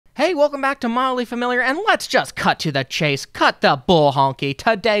Hey, welcome back to Mildly Familiar, and let's just cut to the chase. Cut the bull honky.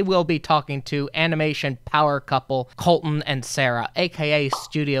 Today we'll be talking to animation power couple Colten and Sarah, aka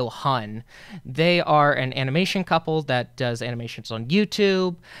Studio Hun. They are an animation couple that does animations on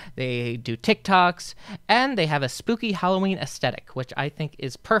YouTube, they do TikToks, and they have a spooky Halloween aesthetic, which I think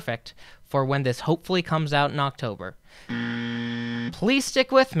is perfect for when this hopefully comes out in October. Please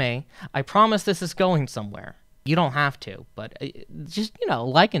stick with me. I promise this is going somewhere. You don't have to, but just,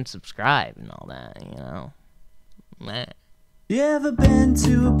 like and subscribe and all that, Meh. You ever been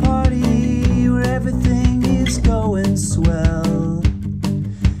to a party where everything is going swell?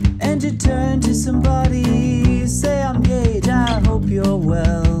 And you turn to somebody, say, I'm Gage, I hope you're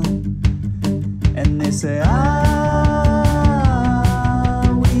well. And they say,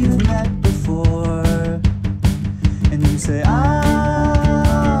 we've met before. And you say,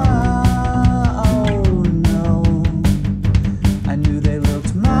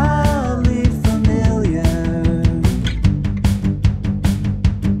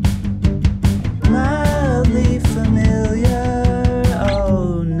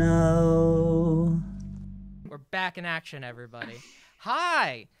 Back in action, everybody.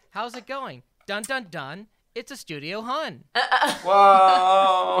 Hi, how's it going? Dun dun dun, it's a Studio Hun.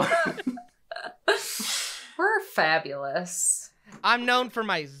 Whoa! We're fabulous. I'm known for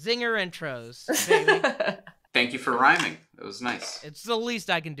my zinger intros, baby. Thank you for rhyming. It was nice. It's the least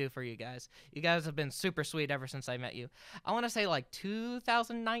I can do for you guys. You guys have been super sweet ever since I met you. I want to say like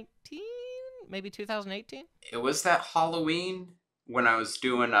 2019, maybe 2018? It was that Halloween when I was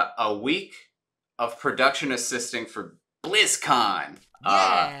doing a week of production assisting for BlizzCon,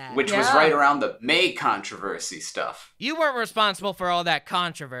 which was right around the May controversy stuff. You weren't responsible for all that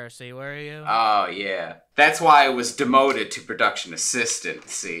controversy, were you? Oh, yeah. That's why I was demoted to production assistant,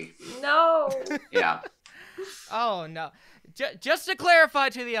 see? No. Yeah. Oh, no. Just to clarify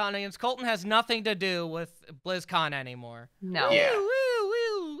to the audience, Colten has nothing to do with BlizzCon anymore. No. Yeah.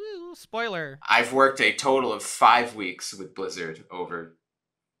 Woo. Spoiler. I've worked a total of 5 weeks with Blizzard over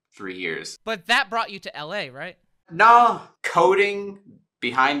 3 years. But that brought you to LA, right? No, coding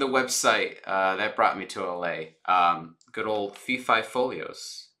behind the website, that brought me to LA. Good old Fee-Fi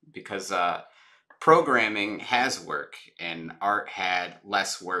Folios, because programming has work and art had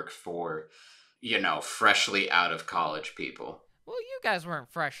less work for, freshly out of college people. Well, you guys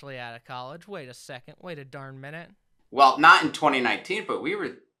weren't freshly out of college. Wait a second. Wait a darn minute. Well, not in 2019, but we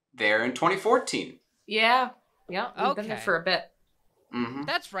were there in 2014. Yeah. We've been there for a bit. Mm-hmm.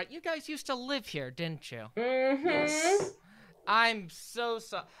 That's right. You guys used to live here, didn't you? Mm-hmm. Yes. I'm so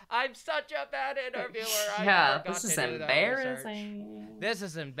sorry. I'm such a bad interviewer. This is embarrassing. This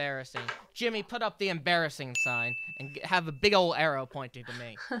is embarrassing. Jimmy, put up the embarrassing sign and have a big old arrow pointing to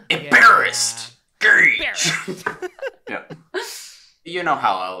me. Embarrassed. Gage. Embarrassed. Yeah. You know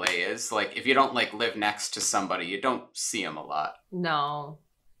how LA is. Like, if you don't live next to somebody, you don't see them a lot. No.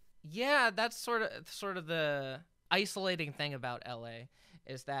 Yeah, that's sort of the isolating thing about LA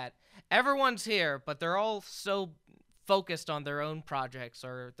is that everyone's here, but they're all so focused on their own projects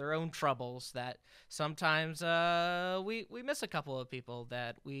or their own troubles that sometimes we miss a couple of people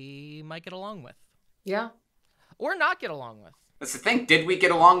that we might get along with. Yeah. Or not get along with. That's the thing. Did we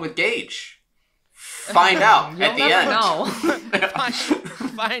get along with Gage? Find out at the end. No.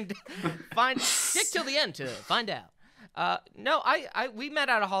 Stick till the end to find out. No, we met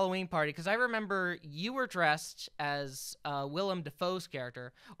at a Halloween party because I remember you were dressed as Willem Dafoe's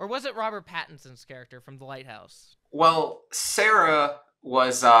character, or was it Robert Pattinson's character from The Lighthouse? Well, Sarah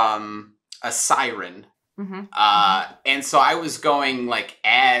was a siren, and so I was going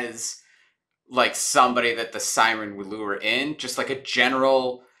as somebody that the siren would lure in, just like a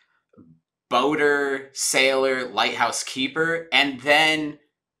general boater, sailor, lighthouse keeper, and then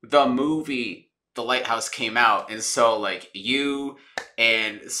the movie The Lighthouse came out, and so you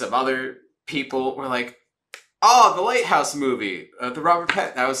and some other people were like, "Oh, the Lighthouse movie, the Robert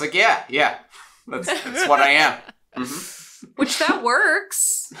Pattinson." I was like, "Yeah, that's what I am." Mm-hmm. Which that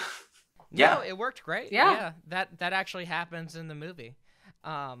works. Yeah, no, it worked great. Yeah, that actually happens in the movie.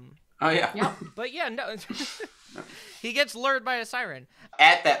 Oh yeah. But yeah, no, he gets lured by a siren.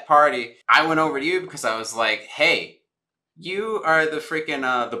 At that party, I went over to you because I was like, "Hey, you are the freaking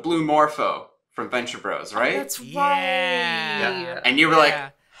the Blue Morpho from Venture Bros, right?" That's right. Yeah. And you were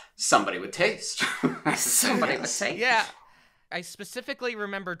like, "Somebody with taste." Somebody with taste. Yeah. I specifically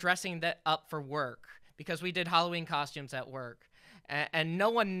remember dressing that up for work because we did Halloween costumes at work. And no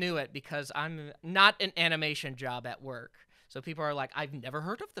one knew it because I'm not an animation job at work. So people are like, I've never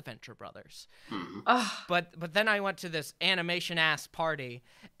heard of the Venture Brothers. Ugh. But then I went to this animation ass party,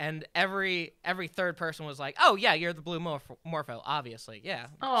 and every third person was like, "Oh yeah, you're the Blue Morpho, obviously, yeah."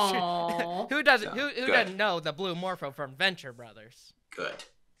 Aw. Who doesn't Good. know the Blue Morpho from Venture Brothers? Good.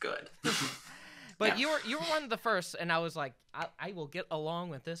 But Yeah. you were one of the first, and I was like, I will get along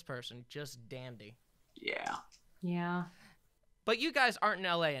with this person just dandy. Yeah. Yeah. But you guys aren't in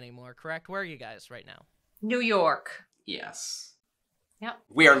LA anymore, correct? Where are you guys right now? New York. Yes. Yep.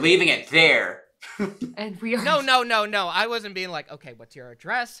 We are leaving it there. And we are. No. I wasn't being like, okay, what's your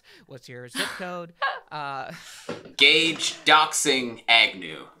address? What's your zip code? Gage doxing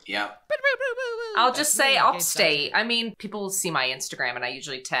Agnew. Yep. I'll just say Gage upstate. I mean, people see my Instagram and I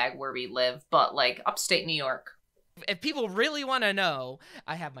usually tag where we live, but like upstate New York. If people really want to know,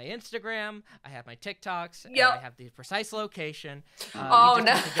 I have my Instagram, I have my TikToks, and Yep. I have the precise location. Oh, you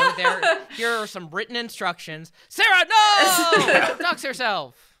just no. have to go there. Here are some written instructions. Sarah, no! Dox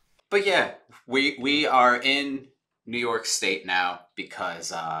herself. But yeah, we are in New York State now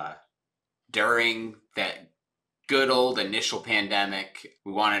because during that good old initial pandemic,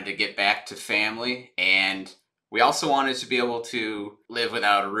 we wanted to get back to family, and we also wanted to be able to live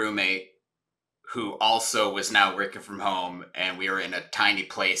without a roommate who also was now working from home, and we were in a tiny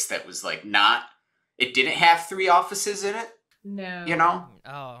place that was like it didn't have 3 offices in it, No. you know?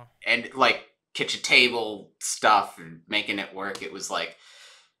 Oh. And like kitchen table stuff and making it work. It was like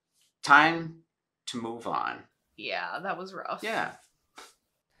time to move on. Yeah, that was rough. Yeah.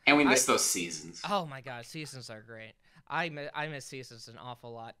 And we miss those seasons. Oh my god, seasons are great. I miss seasons an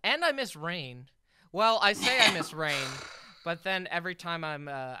awful lot. And I miss rain. Well, I say I miss rain, but then every time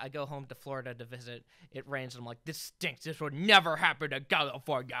I go home to Florida to visit, it rains and I'm like, this stinks. This would never happen to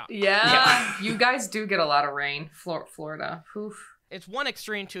California. Yeah. You guys do get a lot of rain. Florida. Oof. It's one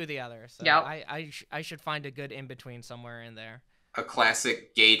extreme to the other. So Yep. I should find a good in between somewhere in there. A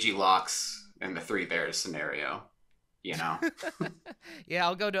classic Gagey locks and the 3 bears scenario, you know? Yeah,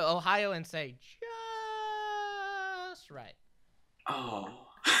 I'll go to Ohio and say just right. Oh.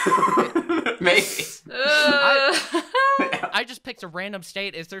 Maybe. I just picked a random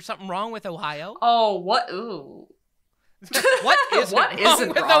state. Is there something wrong with Ohio? Oh, what? Ooh. What isn't What wrong isn't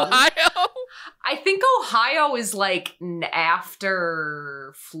with wrong? Ohio? I think Ohio is like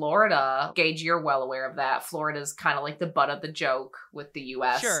after Florida. Gage, you're well aware of that. Florida's kind of like the butt of the joke with the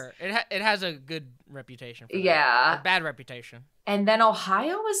U.S. Sure, it has a good reputation for that. Yeah. A bad reputation. And then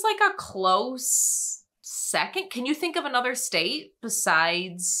Ohio is like a close second. Can you think of another state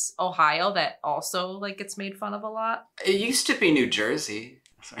besides Ohio that also like gets made fun of a lot? It used to be New Jersey.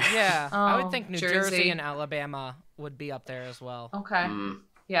 Sorry. Yeah, I would Oh, think New Jersey. Jersey and Alabama would be up there as well. Okay. Mm,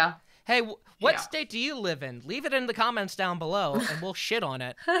 Yeah. Hey, what Yeah. state do you live in? Leave it in the comments down below, and we'll shit on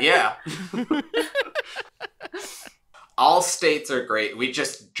it. yeah. All states are great. We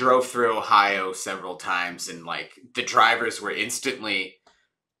just drove through Ohio several times, and like the drivers were instantly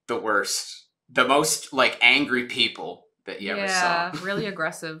the worst, the most like angry people that you ever saw. Really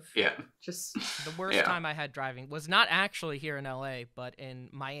aggressive. Yeah. Just The worst Yeah. time I had driving was not actually here in LA, but in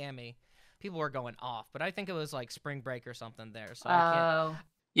Miami. People were going off, but I think it was like spring break or something there. So I can't.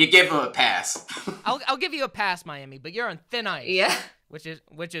 You give them a pass. I'll give you a pass, Miami, but you're on thin ice. yeah. Which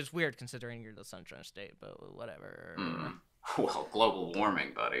is weird considering you're the Sunshine State, but whatever. Mm. Well, global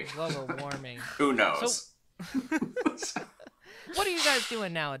warming, buddy. Global warming. Who knows? What are you guys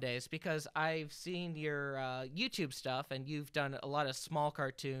doing nowadays? Because I've seen your YouTube stuff, and you've done a lot of small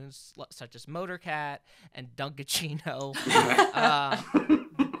cartoons, such as Motorcat and Dunkachino.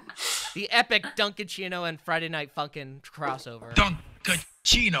 The epic Dunkachino and Friday Night Funkin' crossover.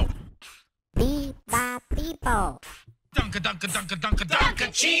 Dunkachino. Beep-bop, beep-bo.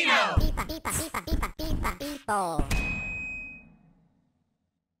 Dunkachino. Beep-a, beep-a, beep-a, beep-a, beep-a, beep-bo.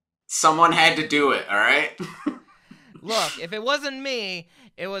 Someone had to do it, all right? Look, if it wasn't me,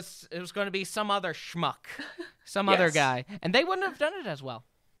 it was going to be some other schmuck, some other Yes. guy, and they wouldn't have done it as well.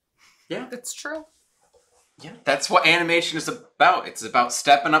 Yeah. It's true. Yeah, that's what animation is about. It's about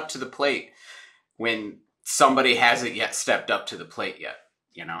stepping up to the plate when somebody hasn't yet stepped up to the plate yet,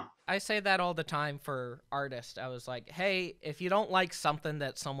 you know? I say that all the time for artists. I was like, hey, if you don't like something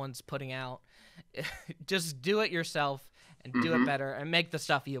that someone's putting out, just do it yourself and do it better and make the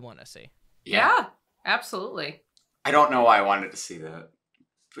stuff you want to see. Yeah. Absolutely. I don't know why I wanted to see that.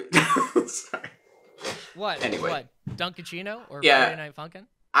 But sorry. What? Anyway. What? Dunkachino or Yeah. Friday Night Funkin'?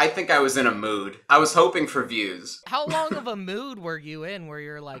 I think I was in a mood. I was hoping for views. How long of a mood were you in where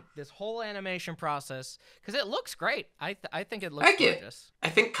you're like, this whole animation process? Because it looks great. I think it looks Thank you. gorgeous. I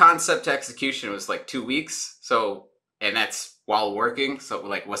think concept to execution was like 2 weeks. So, and that's while working. So it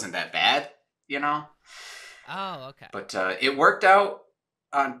like wasn't that bad, you know? Oh, okay. But it worked out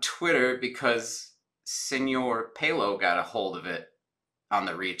on Twitter because Senor Palo got a hold of it on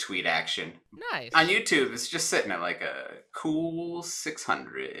the retweet action. Nice. On YouTube, it's just sitting at like a cool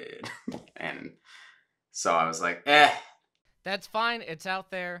 600. And so I was like, That's fine. It's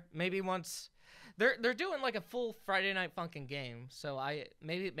out there. Maybe once they're doing like a full Friday Night Funkin' game, so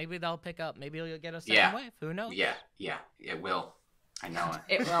maybe they'll pick up. Maybe you'll get a second wave. Who knows? Yeah, it will. I know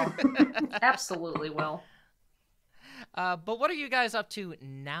it. It will. Absolutely will. But what are you guys up to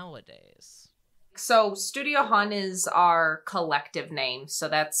nowadays? So Studio Hun is our collective name. So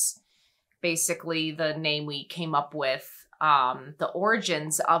that's basically the name we came up with. The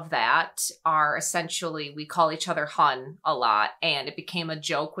origins of that are essentially, we call each other Hun a lot, and it became a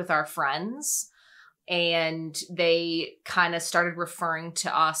joke with our friends. And they kind of started referring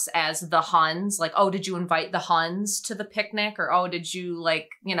to us as the Huns, like, oh, did you invite the Huns to the picnic? Or, oh, did you, like,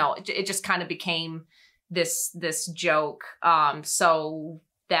 you know, it just kind of became this joke. So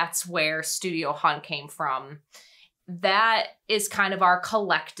that's where Studio Hun came from. That is kind of our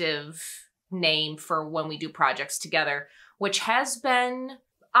collective name for when we do projects together, which has been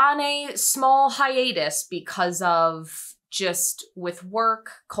on a small hiatus because of just with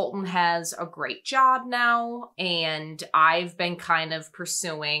work. Colten has a great job now, and I've been kind of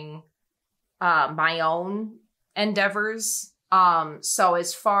pursuing my own endeavors. So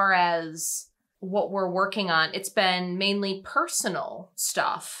as far as what we're working on, it's been mainly personal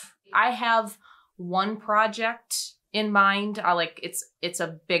stuff. I have one project in mind. It's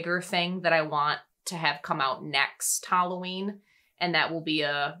a bigger thing that I want to have come out next Halloween, and that will be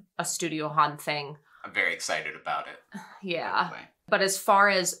a Studio Hun thing. I'm very excited about it. Yeah. But as far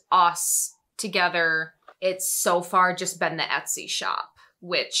as us together, it's so far just been the Etsy shop,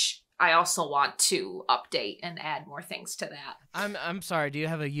 which I also want to update and add more things to that. I'm sorry, do you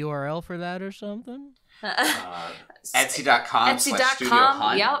have a URL for that or something? Etsy.com.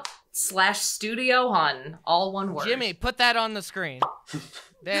 Etsy.com, yep. /Studio Hun, all one word. Jimmy, put that on the screen.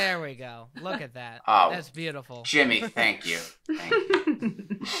 There we go. Look at that. Oh, that's beautiful. Jimmy, thank you. Thank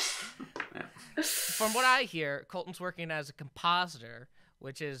you. From what I hear, Colten's working as a compositor,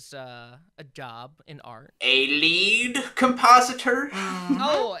 which is a job in art. A lead compositor?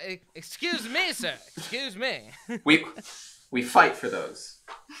 Oh, excuse me, sir. Excuse me. We fight for those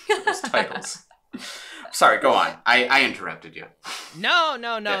titles. Sorry, go on. I interrupted you. No,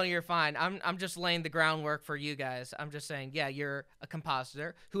 you're fine. I'm just laying the groundwork for you guys. I'm just saying, yeah, you're a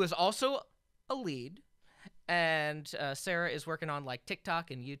compositor who is also a lead. And Sarah is working on like TikTok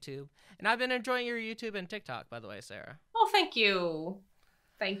and YouTube. And I've been enjoying your YouTube and TikTok, by the way, Sarah. Oh, thank you.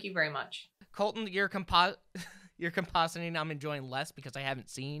 Thank you very much. Colten, you're compositing. I'm enjoying less because I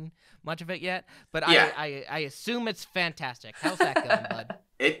haven't seen much of it yet. But yeah. I assume it's fantastic. How's that going, bud?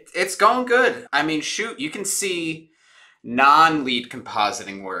 It's going good. I mean, shoot, you can see non-lead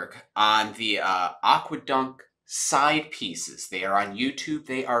compositing work on the Aquadunk side pieces. They are on YouTube.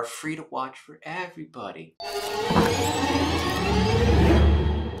 They are free to watch for everybody.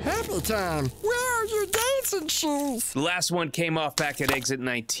 Happy time. Where are your dancing shoes? The last one came off back at exit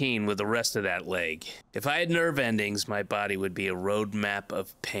 19 with the rest of that leg. If I had nerve endings, my body would be a roadmap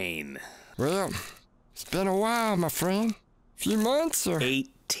of pain. Well, it's been a while, my friend. Few months or...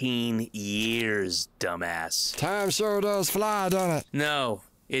 18 years, dumbass. Time sure does fly, doesn't it? No,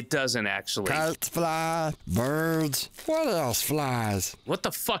 it doesn't actually. Kites fly, birds. What else flies? What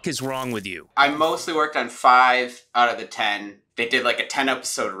the fuck is wrong with you? I mostly worked on 5 out of the 10. They did like a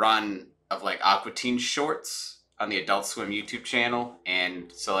 10-episode run of like Aqua Teen shorts on the Adult Swim YouTube channel.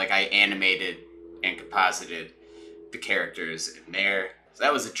 And so like I animated and composited the characters in there. So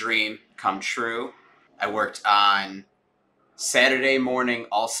that was a dream come true. I worked on Saturday Morning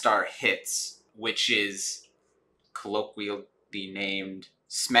All-Star Hits, which is colloquially named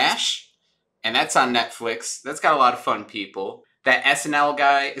Smash. And that's on Netflix. That's got a lot of fun people. That SNL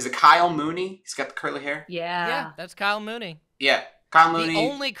guy, is it Kyle Mooney? He's got the curly hair? Yeah, that's Kyle Mooney. Yeah, Kyle Mooney. The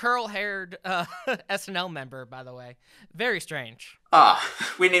only curl-haired SNL member, by the way. Very strange.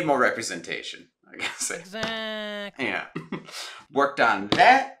 We need more representation, I guess. Exactly. Yeah. Worked on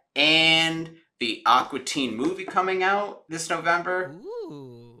that and the Aqua Teen movie coming out this November.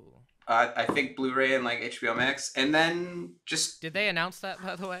 Ooh. I think Blu-ray and like HBO Max. And then just... Did they announce that,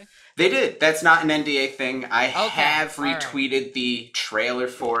 by the way? They did. That's not an NDA thing. I have retweeted the trailer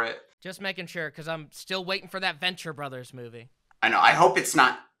for it. Just making sure, because I'm still waiting for that Venture Brothers movie. I know. I hope it's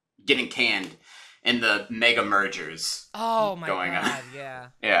not getting canned in the mega mergers. Oh my going god, on. Yeah.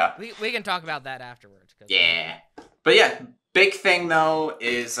 Yeah. We can talk about that afterwards. Yeah. But yeah, big thing though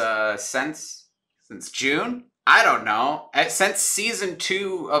is since June, I don't know, since season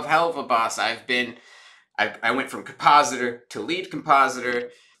 2 of Hell of a Boss, I've been I went from compositor to lead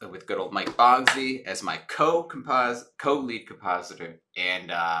compositor with good old Mike Bogsy as my co-lead compositor.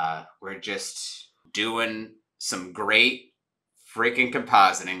 And we're just doing some great freaking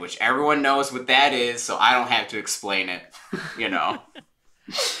compositing, which everyone knows what that is, so I don't have to explain it, you know.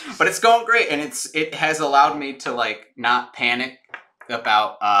 But it's going great, and it has allowed me to, like, not panic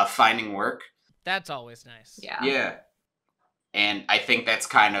about finding work. That's always nice. Yeah. And I think that's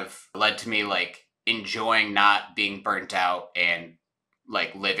kind of led to me, like, enjoying not being burnt out and,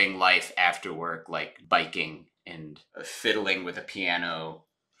 like, living life after work, like biking and fiddling with a piano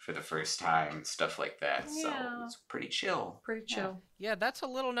for the first time, stuff like that. Yeah. So it's pretty chill. Pretty chill. Yeah, that's a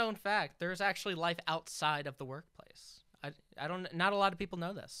little known fact. There's actually life outside of the workplace. I don't. Not a lot of people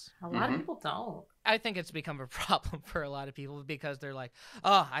know this. A lot of people don't. I think it's become a problem for a lot of people because they're like,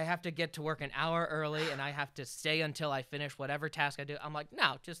 oh, I have to get to work an hour early and I have to stay until I finish whatever task I do. I'm like,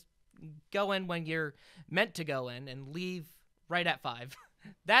 no, just go in when you're meant to go in and leave right at 5.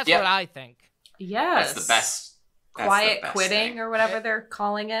 That's what I think. Yes. That's the best. Quiet best quitting thing. or whatever they're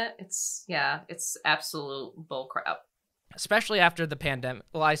calling it. It's absolute bullcrap. Especially after the pandemic.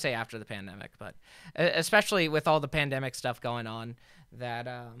 Well, I say after the pandemic, but especially with all the pandemic stuff going on, that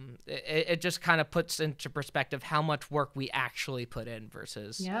it just kind of puts into perspective how much work we actually put in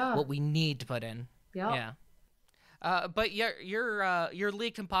versus what we need to put in. Yeah. But your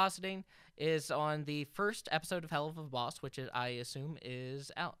lead compositing is on the first episode of Hell of a Boss, which I assume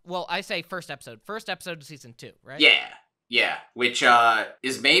is out. Well, I say first episode of season 2, right? Yeah, which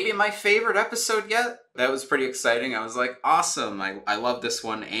is maybe my favorite episode yet. That was pretty exciting. I was like, awesome. I love this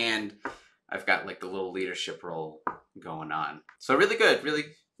one, and I've got, like, the little leadership role going on. So really good. Really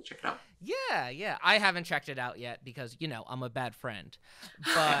check it out. Yeah. I haven't checked it out yet because, you know, I'm a bad friend.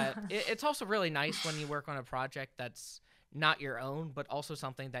 But it's also really nice when you work on a project that's not your own, but also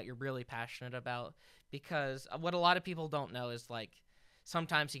something that you're really passionate about. Because what a lot of people don't know is, like,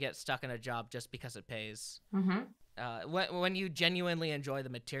 sometimes you get stuck in a job just because it pays. Mm-hmm. When you genuinely enjoy the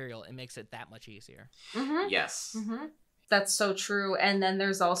material, it makes it that much easier. Mm-hmm. Yes. Mm-hmm. That's so true. And then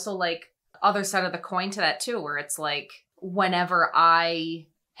there's also, like, other side of the coin to that too, where it's like, whenever I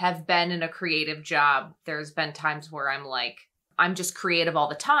have been in a creative job, there's been times where I'm like, I'm just creative all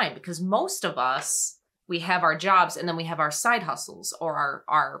the time, because most of us, we have our jobs and then we have our side hustles or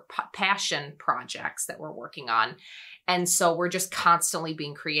our passion projects that we're working on. And so we're just constantly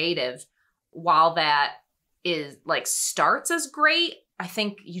being creative. While that is, like, starts as great, I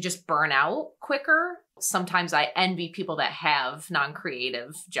think you just burn out quicker. Sometimes I envy people that have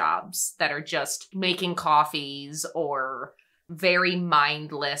non-creative jobs that are just making coffees or very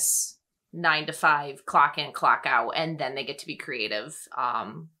mindless 9 to 5 clock in, clock out, and then they get to be creative.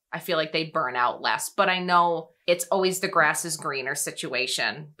 I feel like they burn out less, but I know it's always the grass is greener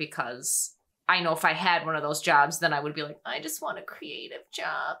situation, because I know if I had one of those jobs, then I would be like, I just want a creative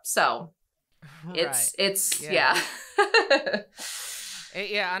job. So it's yeah.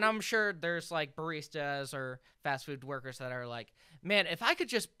 Yeah, and I'm sure there's, like, baristas or fast food workers that are like, man, if I could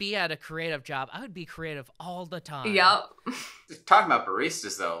just be at a creative job, I would be creative all the time. Yep. Talking about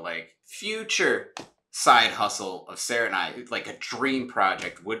baristas, though, like, future side hustle of Sarah and I, like, a dream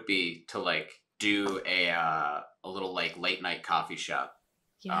project would be to, like, do a little, like, late night coffee shop.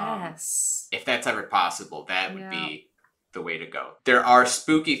 Yes. If that's ever possible, that would be the way to go. There are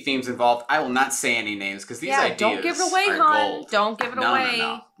spooky themes involved. I will not say any names because these ideas don't give it away, are hon. gold. Don't give it away.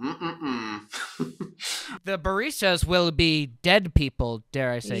 No. The baristas will be dead people,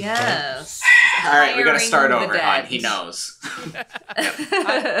 dare I say. Yes. All right, we got to start Hiring the over, hon. dead. He knows.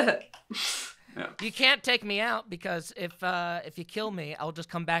 You can't take me out because if you kill me, I'll just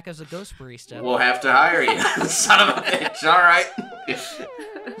come back as a ghost barista. We'll have to hire you, son of a bitch. All right.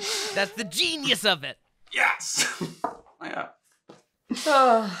 That's the genius of it. Yes. Yeah.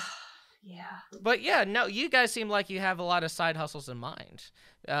 Oh, yeah. But yeah, no, you guys seem like you have a lot of side hustles in mind.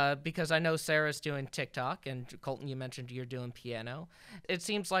 Because I know Sarah's doing TikTok, and Colten, you mentioned you're doing piano. It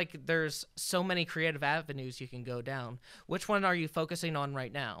seems like there's so many creative avenues you can go down. Which one are you focusing on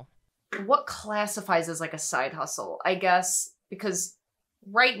right now? What classifies as, like, a side hustle? I guess because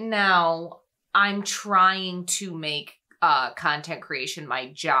right now I'm trying to make content creation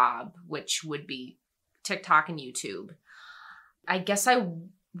my job, which would be TikTok and YouTube. I guess I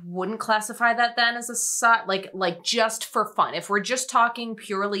wouldn't classify that then as a side, like just for fun. If we're just talking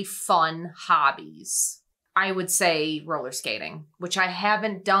purely fun hobbies, I would say roller skating, which I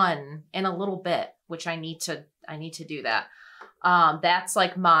haven't done in a little bit, which I need to do that. That's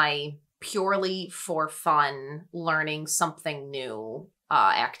like my purely for fun, learning something new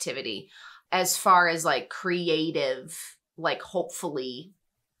activity. As far as, like, creative, like, hopefully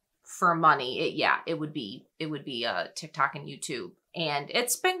for money, it would be TikTok and YouTube. And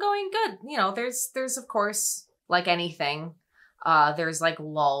it's been going good. You know, there's of course, like anything, there's like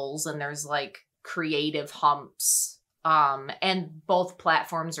lulls and there's like creative humps. And both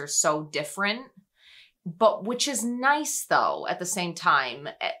platforms are so different, but which is nice though at the same time.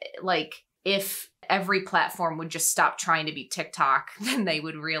 Like if every platform would just stop trying to be TikTok, then they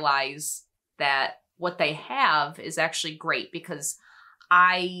would realize that what they have is actually great, because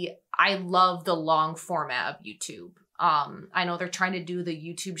I love the long format of YouTube. I know they're trying to do the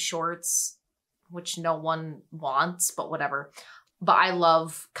YouTube shorts, which no one wants, but whatever. But I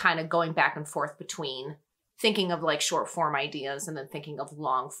love kind of going back and forth between thinking of like short form ideas and then thinking of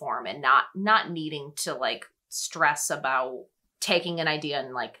long form, and not needing to like stress about taking an idea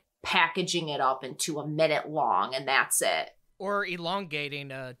and like packaging it up into a minute long and that's it. Or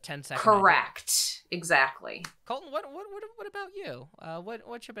elongating a 10-second. Correct. Idea. Exactly. Colten, what about you?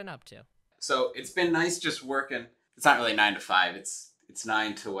 What you been up to? So it's been nice just working. It's not really 9 to 5. It's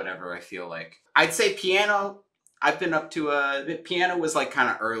 9 to whatever I feel like. I'd say piano. I've been up to piano was like kind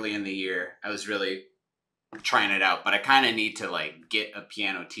of early in the year. I was really trying it out, but I kind of need to like get a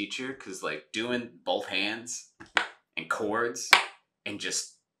piano teacher, because like doing both hands and chords and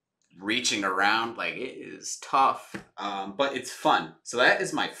just reaching around, like, it is tough, but it's fun. So that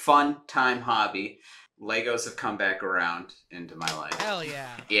is my fun time hobby. Legos have come back around into my life. Hell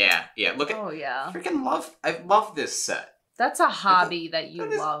yeah. Yeah. Look at, I love this set. That's a hobby that you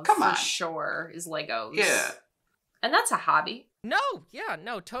love come on. For sure, is Legos. Yeah. And that's a hobby.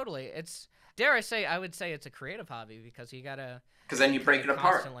 No, totally. It's, dare I say, I would say it's a creative hobby, because you gotta... Because then you break it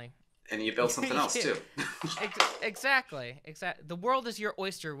apart. Constantly. And you build something else, too. Exactly. The world is your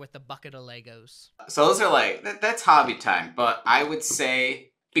oyster with a bucket of Legos. So those are like, that's hobby time. But I would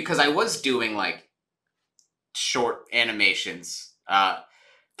say, because I was doing like short animations.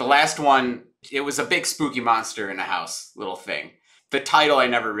 The last one, it was a big spooky monster in a house little thing. The title I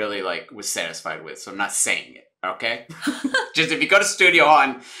never really like was satisfied with, so I'm not saying it, okay? Just if you go to Studio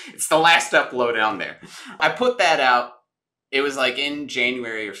On, it's the last upload on there. I put that out. It was like in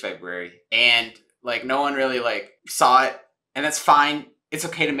January or February, and like no one really like saw it, and that's fine. It's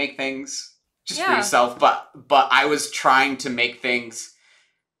okay to make things just for yourself, but I was trying to make things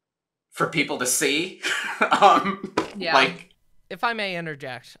for people to see. Like, if I may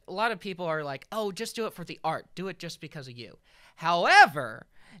interject, a lot of people are like, "Oh, just do it for the art. Do it just because of you." However,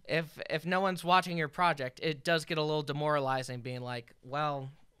 if no one's watching your project, it does get a little demoralizing, being like,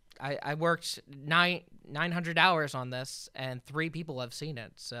 "Well, I worked 900 hours on this, and 3 people have seen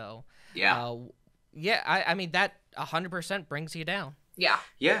it." So I mean that 100% brings you down. Yeah.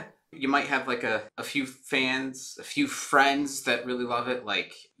 You might have like a few fans, a few friends that really love it,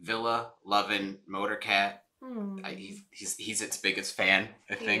 like Villa loving Motorcat. He's its biggest fan,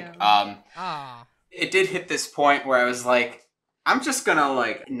 I think. It did hit this point where I was like, I'm just gonna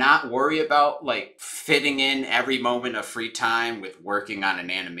like not worry about like fitting in every moment of free time with working on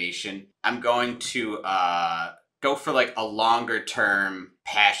an animation. I'm going to go for like a longer term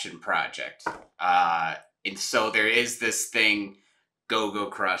passion project. And so there is this thing, Go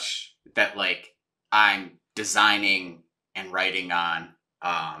Crush, that like I'm designing and writing on,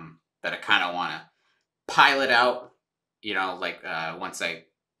 that I kind of want to pilot out, you know, like once I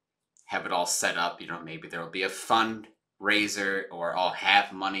have it all set up, you know, maybe there will be a fundraiser, or I'll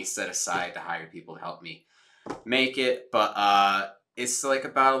have money set aside to hire people to help me make it. But it's like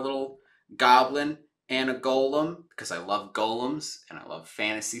about a little goblin and a golem, because I love golems and I love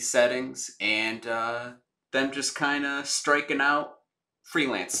fantasy settings, and them just kind of striking out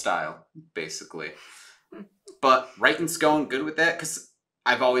freelance style, basically. But writing's going good with that, because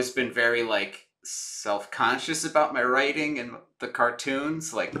I've always been very like self-conscious about my writing and the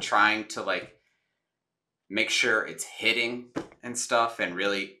cartoons, like trying to like make sure it's hitting and stuff, and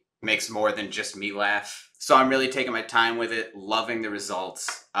really makes more than just me laugh. So I'm really taking my time with it, loving the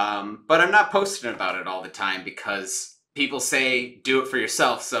results. But I'm not posting about it all the time, because people say do it for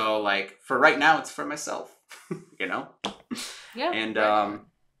yourself. So like for right now, it's for myself, you know? Yeah. And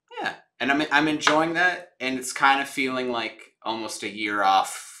and I'm enjoying that, and it's kind of feeling like almost a year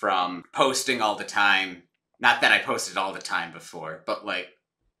off from posting all the time. Not that I posted all the time before, but like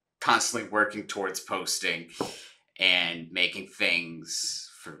constantly working towards posting and making things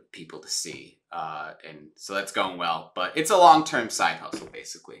for people to see. And so that's going well, but it's a long-term side hustle,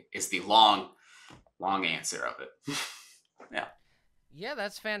 basically, is the long answer of it. Yeah,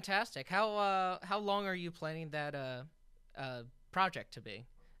 that's fantastic. How long are you planning that project to be,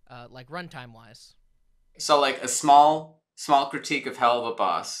 like runtime wise? So like a small critique of Hell of a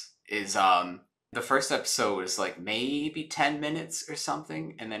Boss is The first episode was like maybe 10 minutes or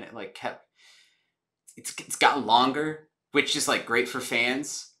something, and then it like it's gotten longer, which is like great for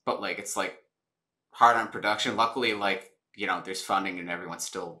fans, but like it's like hard on production. Luckily, like, you know, there's funding and everyone's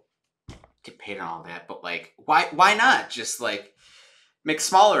still get paid on all that, but like why not just like make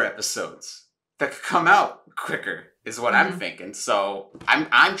smaller episodes that could come out quicker is what I'm thinking. So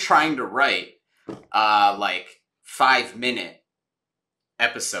I'm trying to write like 5-minute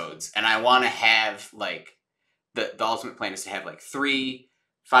episodes, and I want to have like the ultimate plan is to have like 3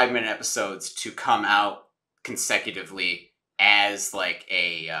 5-minute episodes to come out consecutively as like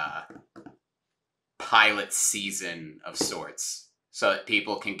a pilot season of sorts, so that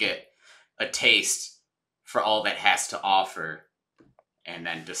people can get a taste for all that has to offer, and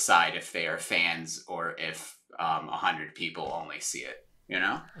then decide if they are fans or if 100 people only see it, you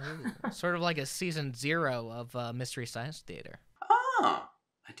know? Ooh, sort of like a season 0 of Mystery Science Theater. Oh,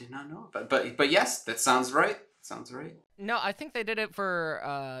 I did not know about but yes, that sounds right. Sounds right. No, I think they did it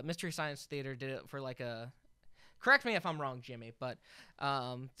for Mystery Science Theater did it for like a, correct me if I'm wrong, Jimmy, but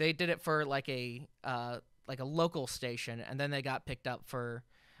they did it for like a local station, and then they got picked up for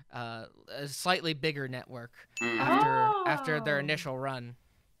a slightly bigger network after their initial run.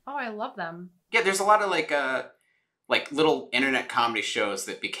 Oh, I love them. Yeah, there's a lot of like little internet comedy shows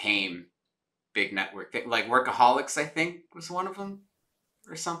that became big network. Like Workaholics, I think, was one of them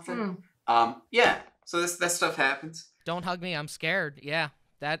or something. Yeah, so that stuff happens. Don't Hug Me, I'm Scared. Yeah,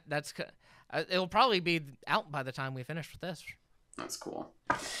 that's it'll probably be out by the time we finish with this. That's cool.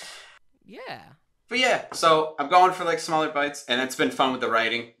 Yeah. But yeah, so I'm going for like smaller bites, and it's been fun with the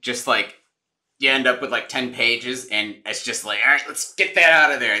writing. Just like you end up with like 10 pages, and it's just like, all right, let's get that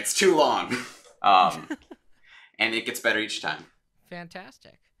out of there. It's too long. And it gets better each time.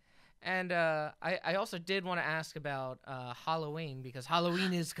 Fantastic. And I also did want to ask about Halloween, because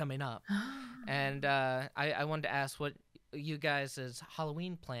Halloween is coming up. And I wanted to ask what you guys'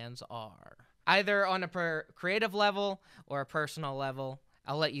 Halloween plans are. Either on a creative level or a personal level.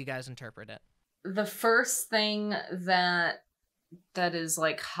 I'll let you guys interpret it. The first thing that is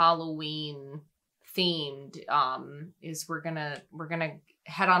like Halloween themed is we're gonna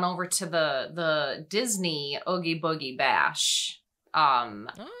head on over to the Disney Oogie Boogie Bash.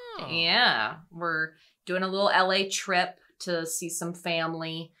 Yeah, we're doing a little LA trip to see some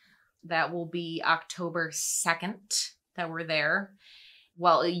family. That will be October 2nd that we're there.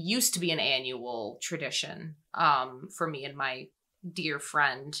 Well, it used to be an annual tradition for me and my dear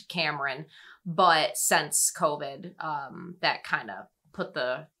friend Cameron, but since COVID, that kind of put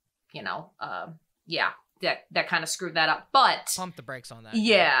the, that kind of screwed that up. But pumped the brakes on that.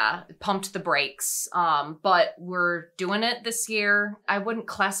 Yeah, pumped the brakes. But we're doing it this year. I wouldn't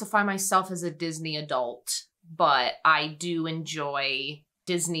classify myself as a Disney adult, but I do enjoy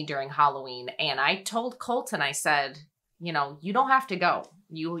Disney during Halloween. And I told Colton, I said, you don't have to go.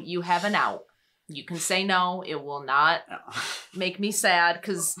 You have an out. You can say no. It will not make me sad,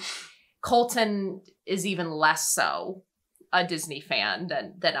 because Colton is even less so a Disney fan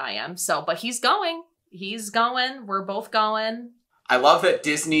than I am. So, but he's going. He's going. We're both going. I love that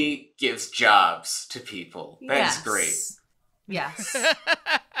Disney gives jobs to people. That's great. Yes.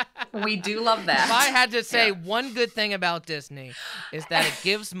 We do love that. If I had to say one good thing about Disney, is that it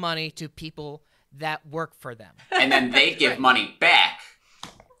gives money to people that work for them. And then they give money back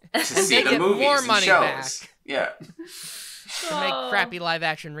to see the movies more and money shows. Back. Yeah. To make crappy live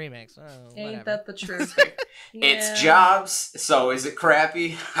action remakes. Oh, ain't that the truth? It's jobs, so is it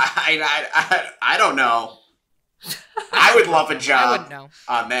crappy? I don't know. I would love a job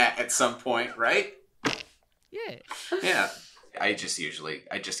on that at some point, right? Yeah. Yeah. I just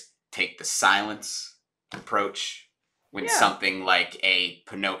take the silence approach when something like a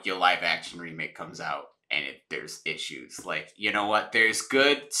Pinocchio live action remake comes out and there's issues. Like, you know what? There's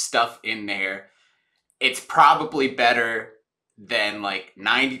good stuff in there. It's probably better than like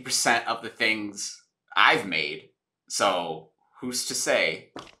 90% of the things I've made. So who's to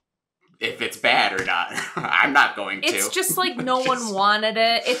say if it's bad or not? I'm not going to. It's just like no one wanted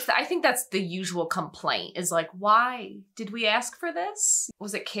it. I think that's the usual complaint, is like, why did we ask for this?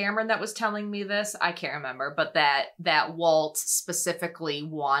 Was it Cameron that was telling me this? I can't remember, but that Walt specifically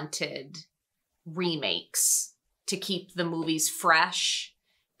wanted remakes to keep the movies fresh.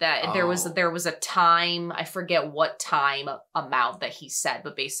 That there was a time, I forget what time amount that he said,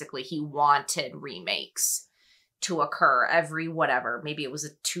 but basically he wanted remakes to occur every whatever. Maybe it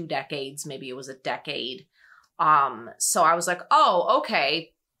was 2 decades, maybe it was a decade. So I was like, oh,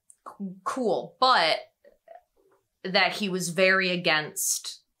 okay, cool. But that he was very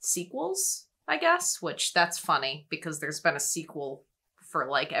against sequels, I guess, which that's funny because there's been a sequel for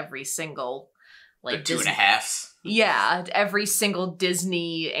like every single like the 2.5s. Yeah, every single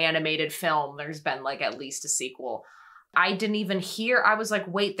Disney animated film, there's been like at least a sequel. I didn't even hear. I was like,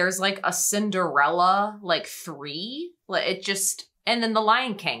 wait, there's like a Cinderella, like 3? Like it just, and then the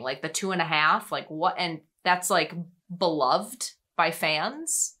Lion King, like the 2.5, like what? And that's like beloved by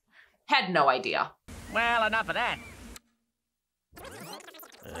fans. Had no idea. Well, enough of that.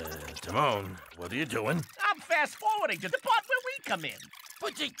 Timon, what are you doing? I'm fast-forwarding to the part where we come in.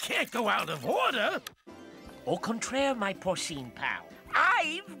 But you can't go out of order. Au contraire, my porcine pal.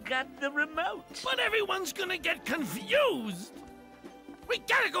 I've got the remote. But everyone's gonna get confused. We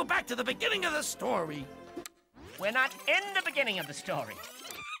gotta go back to the beginning of the story. We're not in the beginning of the story.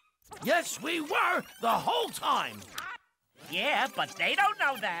 Yes, we were the whole time. Yeah, but they don't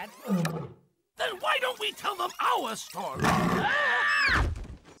know that. Then why don't we tell them our story?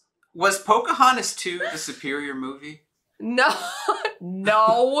 Was Pocahontas 2 the superior movie? No,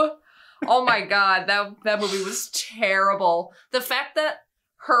 no. Oh my God, that movie was terrible. The fact that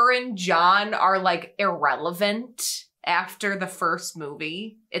her and John are like irrelevant after the first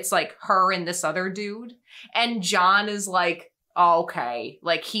movie. It's like her and this other dude. And John is like, oh, okay.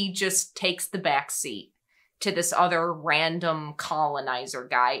 Like he just takes the back seat to this other random colonizer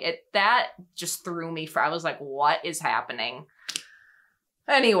guy. That just threw me I was like, what is happening?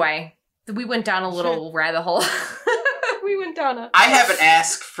 Anyway, we went down a little rabbit hole. We went down a... I have an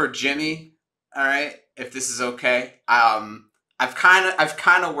ask for Jimmy, all right, if this is okay. I've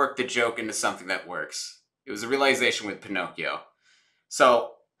kind of worked the joke into something that works. It was a realization with Pinocchio.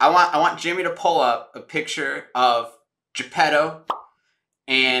 So I want Jimmy to pull up a picture of Geppetto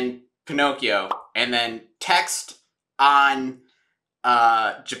and Pinocchio, and then text on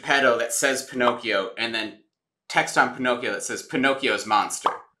Geppetto that says Pinocchio, and then text on Pinocchio that says Pinocchio's monster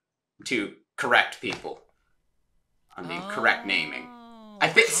to correct people on the correct naming. I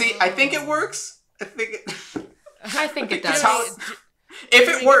think it works. I think it does. If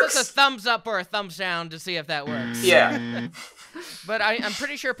it works, give us a thumbs up or a thumbs down to see if that works. Yeah. But I'm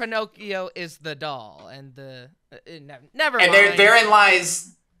pretty sure Pinocchio is the doll, and never mind. And therein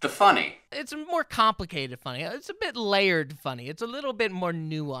lies the funny. It's more complicated funny. It's a bit layered funny. It's a little bit more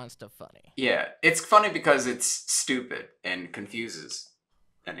nuanced of funny. Yeah, it's funny because it's stupid and confuses.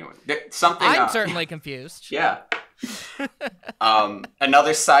 Anyway, I'm certainly confused. Yeah.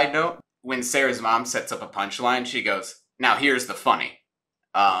 Another side note: when Sarah's mom sets up a punchline, she goes, "Now here's the funny,"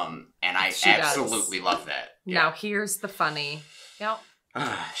 and I absolutely love that. Yeah. Now here's the funny. Yep.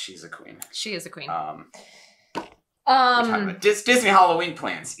 She's a queen. She is a queen. Disney Halloween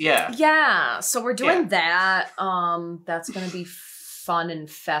plans. Yeah. Yeah. So we're doing that. That's gonna be fun and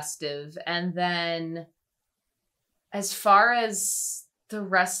festive. And then as far as the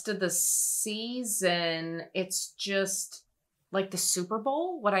rest of the season, it's just like the Super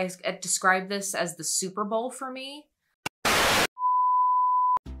Bowl. What I describe this as the Super Bowl for me.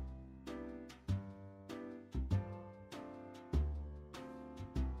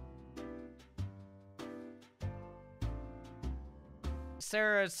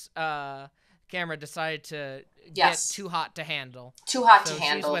 Sarah's camera decided to get too hot to handle. Too hot to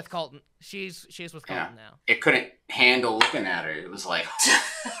handle. She's with Colten. She's with Colten now. It couldn't handle looking at her. It was like...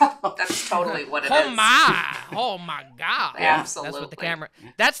 That's totally what it is. Oh my God. Absolutely. That's what the camera...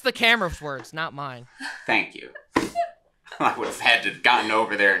 That's the camera's words, not mine. Thank you. I would have had to gotten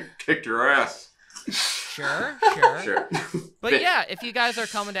over there and kicked your ass. Sure. But yeah, if you guys are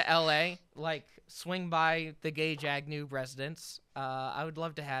coming to LA, like, swing by the Gage Agnew residence. I would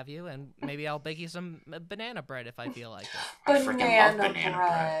love to have you, and maybe I'll bake you some banana bread if I feel like it. Banana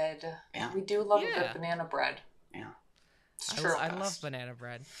bread. Yeah. We do love a good banana bread. Yeah. I love banana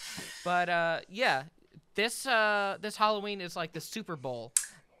bread. But yeah, this Halloween is like the Super Bowl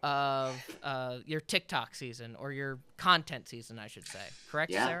of your TikTok season, or your content season, I should say.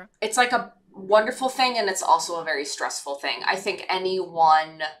 Correct, Sarah? It's like a wonderful thing, and it's also a very stressful thing. I think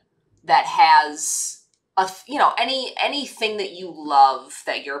anyone that has anything that you love,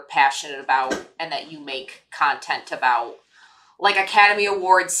 that you're passionate about, and that you make content about, like Academy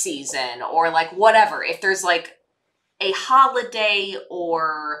Awards season, or like whatever, if there's like a holiday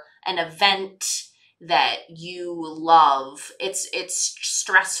or an event that you love, it's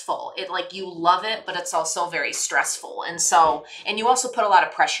stressful. It, like, you love it, but it's also very stressful. And you also put a lot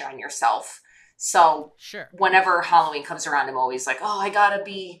of pressure on yourself. So sure. Whenever Halloween comes around, I'm always like, oh, I gotta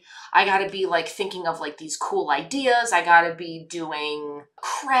be like thinking of like these cool ideas. I gotta be doing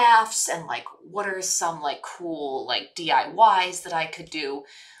crafts and like, what are some like cool like DIYs that I could do?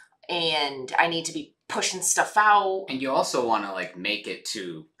 And I need to be pushing stuff out. And you also want to like make it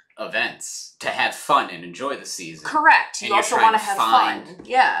to events to have fun and enjoy the season. Correct. And You you're also trying want to to have find fun.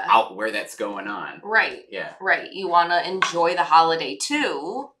 Yeah. out where that's going on. Right. Yeah. Right. You want to enjoy the holiday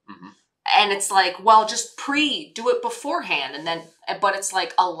too. Mm-hmm. And it's like, well, just do it beforehand. And then, but it's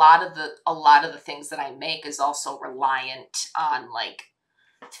like a lot of the things that I make is also reliant on like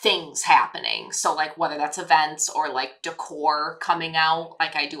things happening. So like whether that's events or like decor coming out,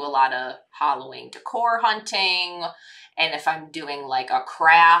 like I do a lot of Halloween decor hunting. And if I'm doing like a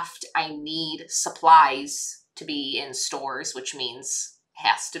craft, I need supplies to be in stores, which means it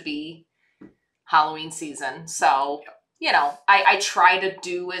has to be Halloween season. So, you know, I try to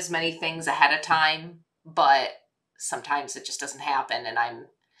do as many things ahead of time, but sometimes it just doesn't happen and I'm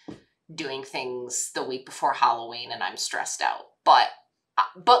doing things the week before Halloween and I'm stressed out. But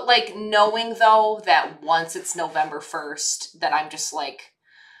like knowing though that once it's November 1st that I'm just like,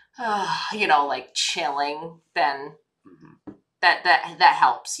 you know, like chilling, then that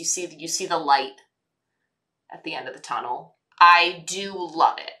helps. You see the light at the end of the tunnel. I do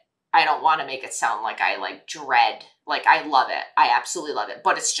love it. I don't want to make it sound like I like dread. Like I love it. I absolutely love it,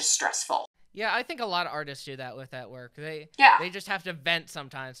 but it's just stressful. Yeah, I think a lot of artists do that with that work. They just have to vent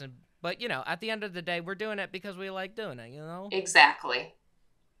sometimes, but you know, at the end of the day, we're doing it because we like doing it, you know? Exactly.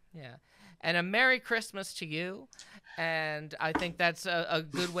 Yeah. And a Merry Christmas to you. And I think that's a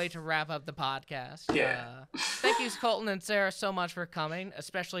good way to wrap up the podcast. Yeah. Thank you, Colten and Sarah, so much for coming,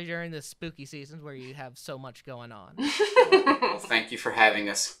 especially during this spooky season where you have so much going on. Well, thank you for having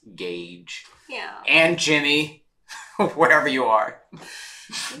us, Gage. Yeah. And Jimmy, wherever you are.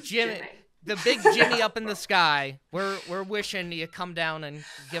 Jimmy. The big Jimmy up in the sky. We're wishing you come down and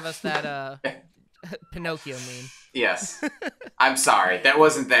give us that Pinocchio meme. Yes. I'm sorry. That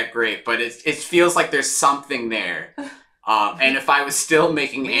wasn't that great, but it feels like there's something there. And if I was still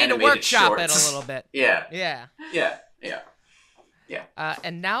making we animated need to workshop shorts, it a little bit. Yeah. Yeah. Yeah. Yeah. Yeah.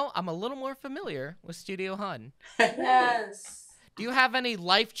 And now I'm a little more familiar with Studio Hun. Yes. Do you have any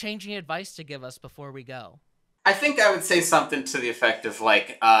life-changing advice to give us before we go? I think I would say something to the effect of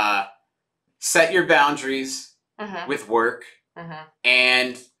like, set your boundaries with work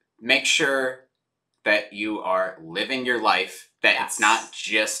and make sure that you are living your life, that it's not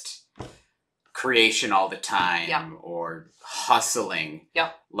just creation all the time or hustling.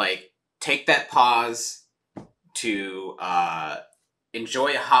 Yep. Like, take that pause to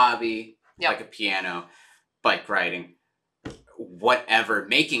enjoy a hobby, like a piano, bike riding, whatever,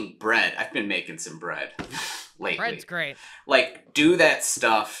 making bread. I've been making some bread lately. Bread's great. Like, do that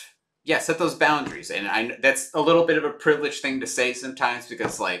stuff. Yeah, set those boundaries. And that's a little bit of a privileged thing to say sometimes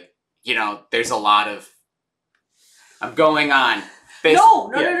because, like, you know, there's a lot of... I'm going on.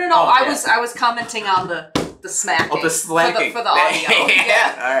 No. Oh, I was commenting on the smacking. Oh, the slacking. For the audio.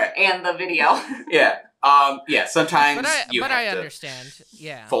 Yeah. All right. And the video. Yeah. Yeah, sometimes you have I to understand.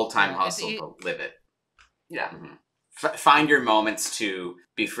 Yeah. full-time hustle to live it. Yeah. Find your moments to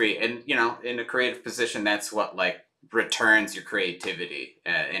be free. And, you know, in a creative position, that's what, like, returns your creativity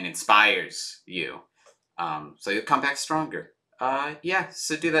and inspires you. So you'll come back stronger.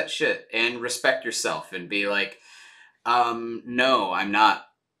 So do that shit and respect yourself and be like, no, I'm not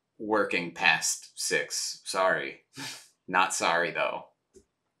working past 6. Sorry. Not sorry, though.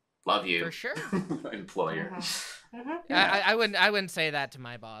 Love you. For sure. Employer. Yeah. I wouldn't say that to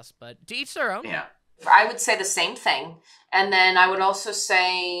my boss, but to each their own. Yeah. I would say the same thing. And then I would also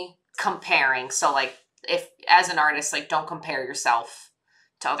say comparing. So, like, if as an artist, like, don't compare yourself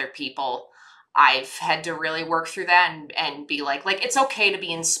to other people. I've had to really work through that and be like, it's okay to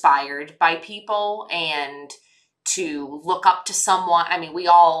be inspired by people and to look up to someone. I mean,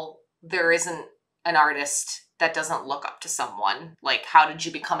 there isn't an artist that doesn't look up to someone. Like, how did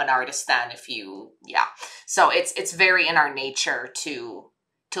you become an artist then So it's very in our nature to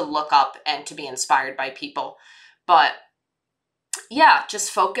look up and to be inspired by people. But yeah,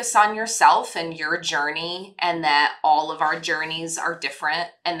 just focus on yourself and your journey, and that all of our journeys are different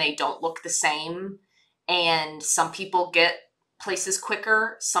and they don't look the same. And some people get places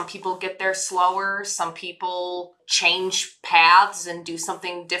quicker. Some people get there slower. Some people change paths and do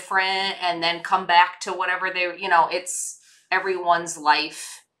something different and then come back to whatever it's everyone's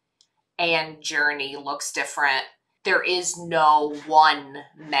life and journey looks different. There is no one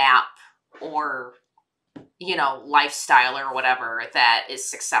map or lifestyle or whatever that is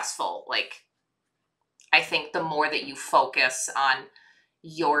successful. Like, I think the more that you focus on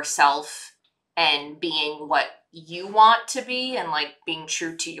yourself and being what you want to be and like being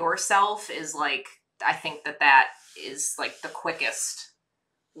true to yourself is like, I think that is like the quickest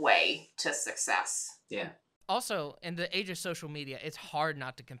way to success. Yeah. Also, in the age of social media, it's hard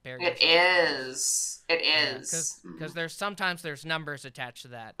not to compare. It is. It is. Because sometimes there's numbers attached to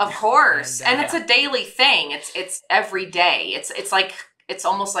that. Of course, and it's a daily thing. It's every day. It's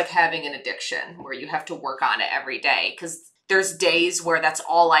almost like having an addiction where you have to work on it every day. Because there's days where that's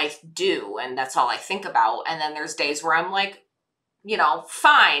all I do and that's all I think about, and then there's days where I'm like,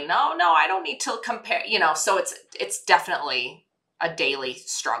 fine. No, I don't need to compare. So it's definitely a daily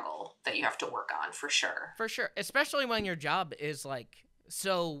struggle that you have to work on for sure. For sure. Especially when your job is like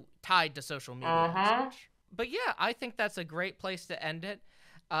so tied to social media and such. But yeah, I think that's a great place to end it.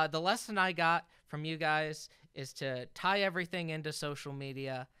 The lesson I got from you guys is to tie everything into social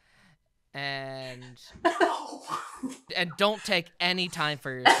media and don't take any time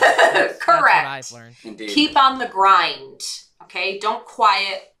for yourself. That's Correct. what I've learned. Indeed. Keep on the grind. Okay? Don't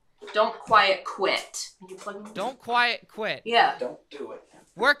quiet quit. Don't quiet quit. Yeah. Don't do it.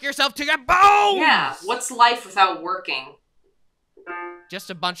 Work yourself to your bones! Yeah. What's life without working? Just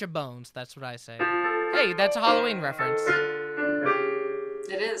a bunch of bones, that's what I say. Hey, that's a Halloween reference.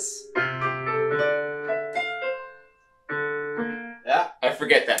 It is. Yeah, I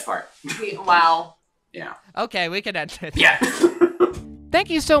forget that part. Wow. Yeah. Okay, we can end it. Yeah. Thank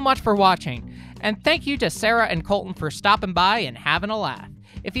you so much for watching, and thank you to Sarah and Colten for stopping by and having a laugh.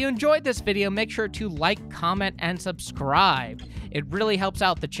 If you enjoyed this video, make sure to like, comment, and subscribe. It really helps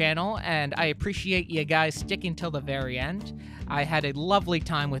out the channel, and I appreciate you guys sticking till the very end. I had a lovely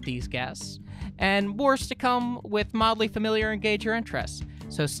time with these guests, and more's to come with mildly familiar and Gage your interests.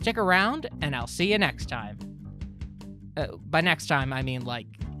 So stick around, and I'll see you next time. By next time, I mean like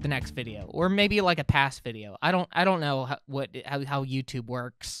the next video, or maybe like a past video. I don't know how YouTube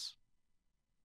works.